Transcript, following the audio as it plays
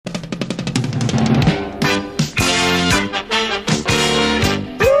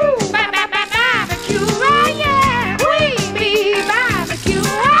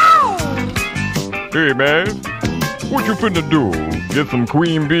Say, man, what you finna do? Get some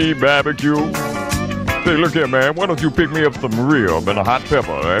queen bee barbecue? Say, look here, man, why don't you pick me up some rib and a hot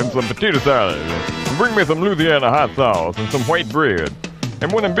pepper and some potato salad? And bring me some Louisiana hot sauce and some white bread.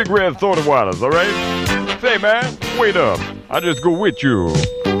 And one of them big red soda waters, alright? Say, man, wait up. I'll just go with you.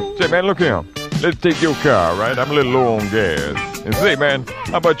 Say, man, look here. Let's take your car, right? I'm a little low on gas. And say, man,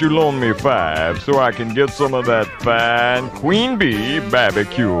 how about you loan me $5 so I can get some of that fine queen bee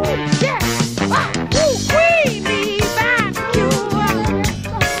barbecue? Yeah! Queen bee barbecue!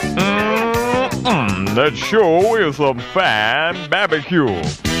 That sure is some fine barbecue.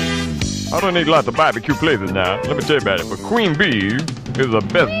 I don't need lots of barbecue places now. Let me tell you about it. But queen bee is the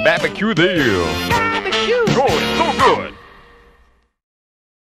best barbecue there is. Barbecue! Oh, it's so good.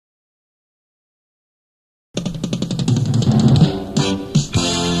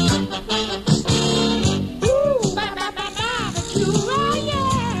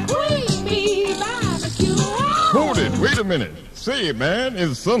 Wait a minute. Say, man,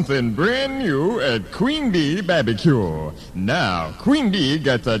 it's something brand new at Queen Bee BBQ. Now, Queen Bee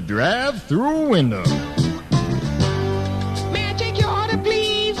got a drive-through window. May I take your order,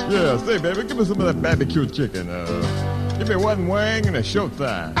 please? Yeah, say, baby, give me some of that barbecue chicken. Give me one wing and a short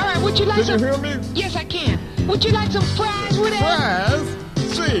thigh. All right, would you like Did some... you hear me? Yes, I can. Would you like some fries with that?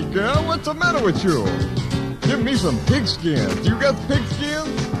 Fries? Say, girl, what's the matter with you? Give me some pig skins. You got pig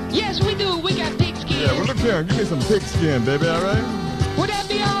skins? Yes, we do. We got pig skins. Yeah, well, look here. Give me some pig skin, baby, all right? Would that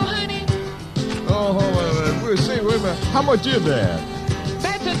be all, honey? Oh, hold on. Wait a minute. How much is that?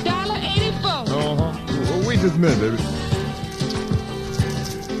 That's $1.84. Well, wait just a minute, baby.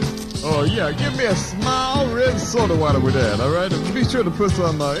 Oh, yeah. Give me a small red soda water with that, all right? And be sure to put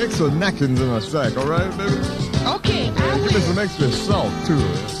some extra napkins in a sack, all right, baby? Okay, I will. Give me some extra salt, too.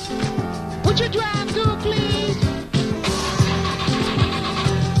 Would you drive through, please?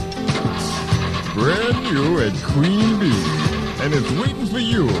 Brand new at Queen Bee, and it's waiting for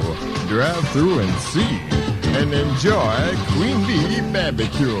you. Drive through and see, and enjoy Queen Bee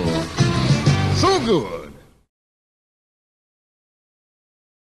barbecue. So good.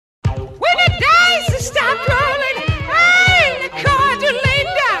 When the dice stop rolling, hey, the cards are laid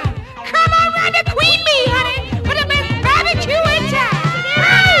down. Come on round to Queen Bee, honey, for the best barbecue in town.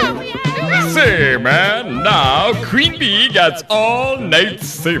 Say, man, now Queen Bee got all-night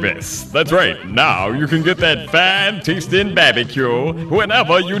service. That's right. Now you can get that fine tasting barbecue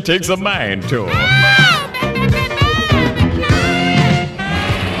whenever you take a mind to.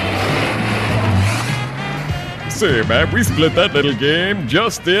 Say, man, we split that little game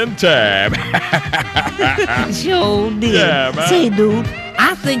just in time. Sure did. Yeah, man. Say, dude,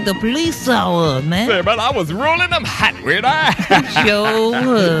 I think the police saw us, man. Say, man, I was rolling them hot with I. Sure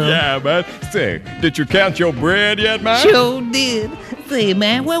was. Yeah, man. Say, did you count your bread yet, man? Sure did. Say,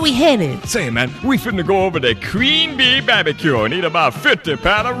 man, where we headed? Say, man, we finna go over to Queen Bee BBQ and eat about 50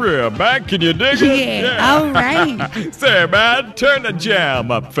 pound of rib, man. Can you dig it? Yeah, all right. Say, man, turn the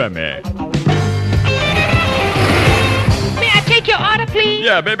jam up for me. Take your order, please.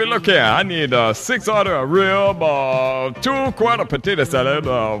 Yeah, baby, look here. I need 6 order of rib, 2 quarter potato salad,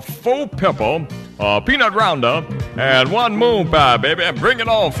 4 pepper, peanut rounder, and 1 moon pie, baby. Bring it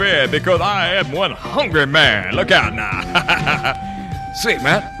on fair because I am one hungry man. Look out now. Say,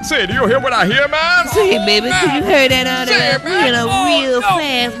 man. Say, do you hear what I hear, man? Say, baby, could you hear that out there? Say, We in a man. real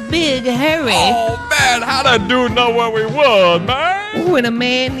fast, big hurry. Oh, man, how that dude know where we was, man? When a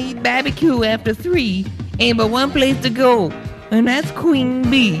man needs barbecue after 3, ain't but one place to go, and that's Queen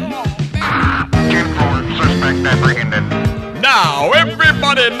Bee. Suspect apprehended. Now,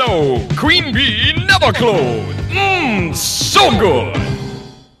 everybody know Queen Bee never closed. So good.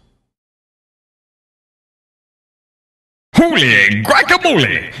 Holy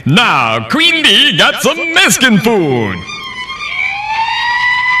guacamole! Now, Queen Bee got some Mexican food.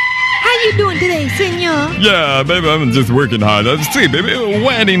 How you doing today, senor? Yeah, baby, I'm just working hard. See, baby,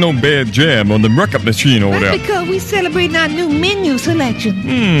 why ain't no bad jam on the rock-up machine over there? That's because we celebrating our new menu selection.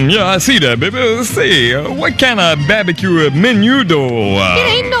 Yeah, I see that, baby. Say, what kind of barbecue menu, though? It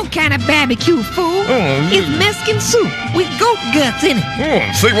ain't no kind of barbecue, fool. It's Mexican soup with goat guts in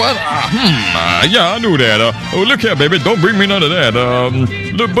it. Say what? Yeah, I knew that. Oh, look here, baby. Don't bring me none of that.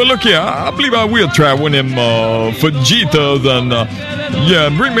 But look here, I believe I will try one of them fajitas and, yeah,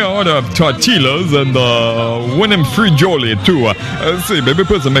 bring me an order of tortillas and one of them frijoles, too. See, baby,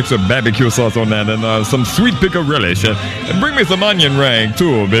 put some extra barbecue sauce on that and some sweet pickle relish. And bring me some onion ring,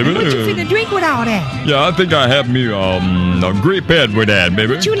 too, baby. What you finna drink with all that? Yeah, I think I have me a grape head with that,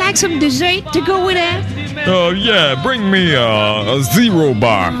 baby. Would you like some dessert to go with that? Yeah, bring me a 0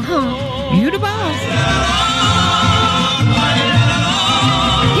 bar. You the boss.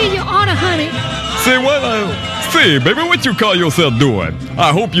 Here your order, honey. Say what? say, baby, what you call yourself doing?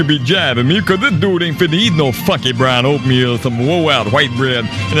 I hope you be jabbing me, cause this dude ain't finna eat no funky brown oatmeal, some woe-out white bread,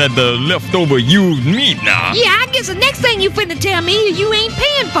 and that leftover used meat now. Yeah, I guess the next thing you finna tell me is you ain't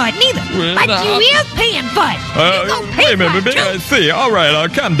paying for it neither. Well, But you is paying for it. You gon' pay wait a minute, for it, baby. too. Say, all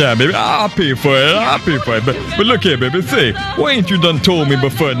right, calm down, baby. I'll pay for it. I'll pay for it. But look here, baby. Say, why ain't you done told me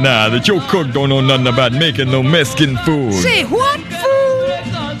before now that your cook don't know nothing about making no Mexican food? Say what,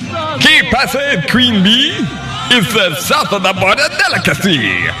 fool? Que pasa, Queen Bee? It's a south of the border delicacy.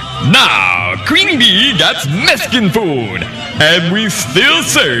 Now, Queen Bee got Mexican food, and we still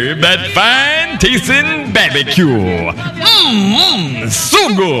serve that fine tasting barbecue.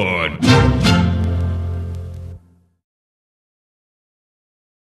 So good.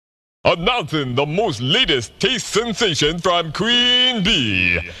 Announcing the most latest taste sensation from Queen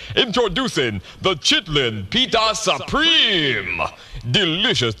Bee. Introducing the Chittlin Pita Supreme.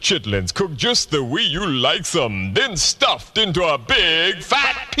 Delicious chitlins cooked just the way you like them, then stuffed into a big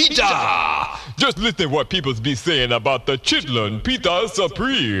fat pita. Just listen to what people be saying about the Chittlin Pita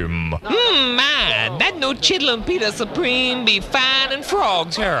Supreme. Man, that new Chittlin Pita Supreme be fine and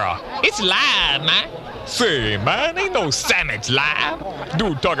frogs her. It's live, man. Say, man, ain't no sandwich live.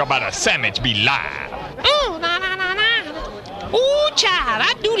 Dude talk about a sandwich be live. Ooh, nah. Ooh, child,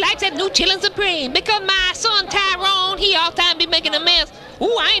 I do like that new Chittlin Supreme because my son Tyrone, he all time be making a mess.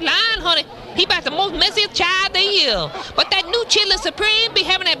 Ooh, I ain't lying, honey. He about the most messiest child there is. But that new Chittlin Supreme be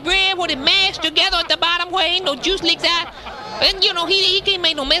having that bread where it mashed together at the bottom where ain't no juice leaks out. And, you know, he can't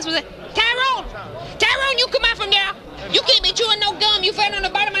make no mess with it. Tyrone, you come out from there. You can't be chewing no gum you found on the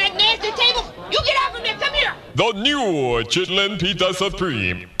bottom of that nasty table. You get out from there. Come here. The new Chittlin Pita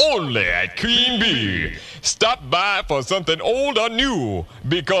Supreme, only at Queen Bee. Stop by for something old or new,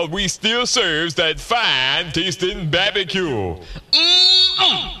 because we still serves that fine tasting barbecue.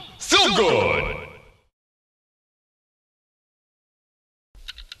 So good.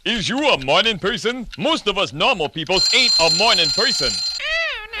 Is you a morning person? Most of us normal peoples ain't a morning person.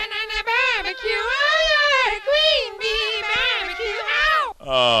 Barbecue. Oh, yeah. Queen Bee barbecue. Ow.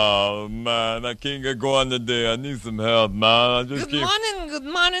 Oh, man, I can't get going today. I need some help, man. I just Good can't... morning,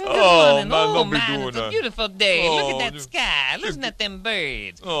 good morning, good Oh, morning. man, Oh, don't be man, doing it's a that. beautiful day. Oh, Look at that just- sky. Listen at them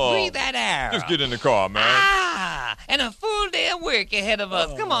birds. Oh. Breathe that air. Just get in the car, man. Ah, and a full day of work ahead of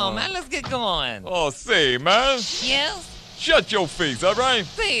us. Come on, man, let's get going. Oh, say, man. Yes? Shut your face, all right?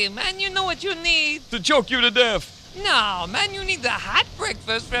 Say, man, you know what you need? To choke you to death. No, man, you need the hot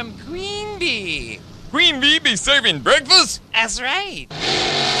breakfast from Queen Bee. Queen Bee be serving breakfast? That's right.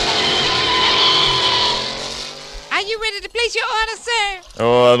 Are you ready to place your order, sir?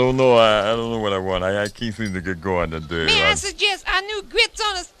 Oh, I don't know. I don't know what I want. I can't seem to get going today. May I suggest our new grits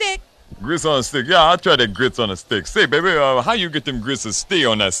on a stick? Grits on a stick. Yeah, I'll try that grits on a stick. Say, baby, how you get them grits to stay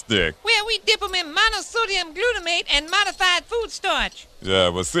on that stick? Well, we dip them in monosodium glutamate and modified food starch. Yeah,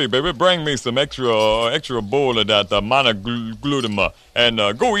 well, see, baby, bring me some extra bowl of that monoglutamate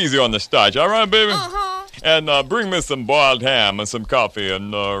and go easy on the starch, all right, baby? Uh-huh. And bring me some boiled ham and some coffee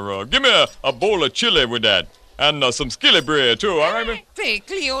and give me a bowl of chili with that. And some skillet bread, too, all right, baby? Say,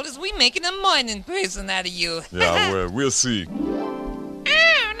 Cleotis, we making a morning person out of you. Yeah, well, we'll see.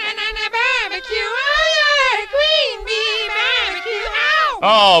 Barbecue. Oh, yeah. Queen Bee barbecue. Ow.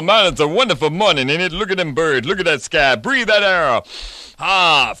 Oh, man, it's a wonderful morning, ain't it? Look at them birds. Look at that sky. Breathe that air.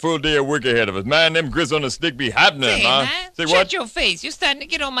 Ah, full day of work ahead of us. Man, them grits on the stick be happening, Say, huh? man, Say shut what? your face. You're starting to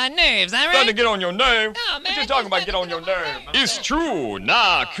get on my nerves, all right? Starting to get on your nerve? No, What man, you talking about, get on your nerve? It's true.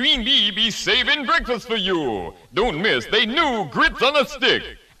 Nah, Queen Bee be saving breakfast for you. Don't miss, they new grits on a stick.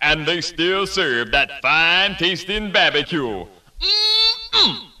 And they still serve that fine tasting barbecue.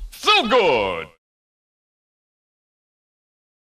 So good.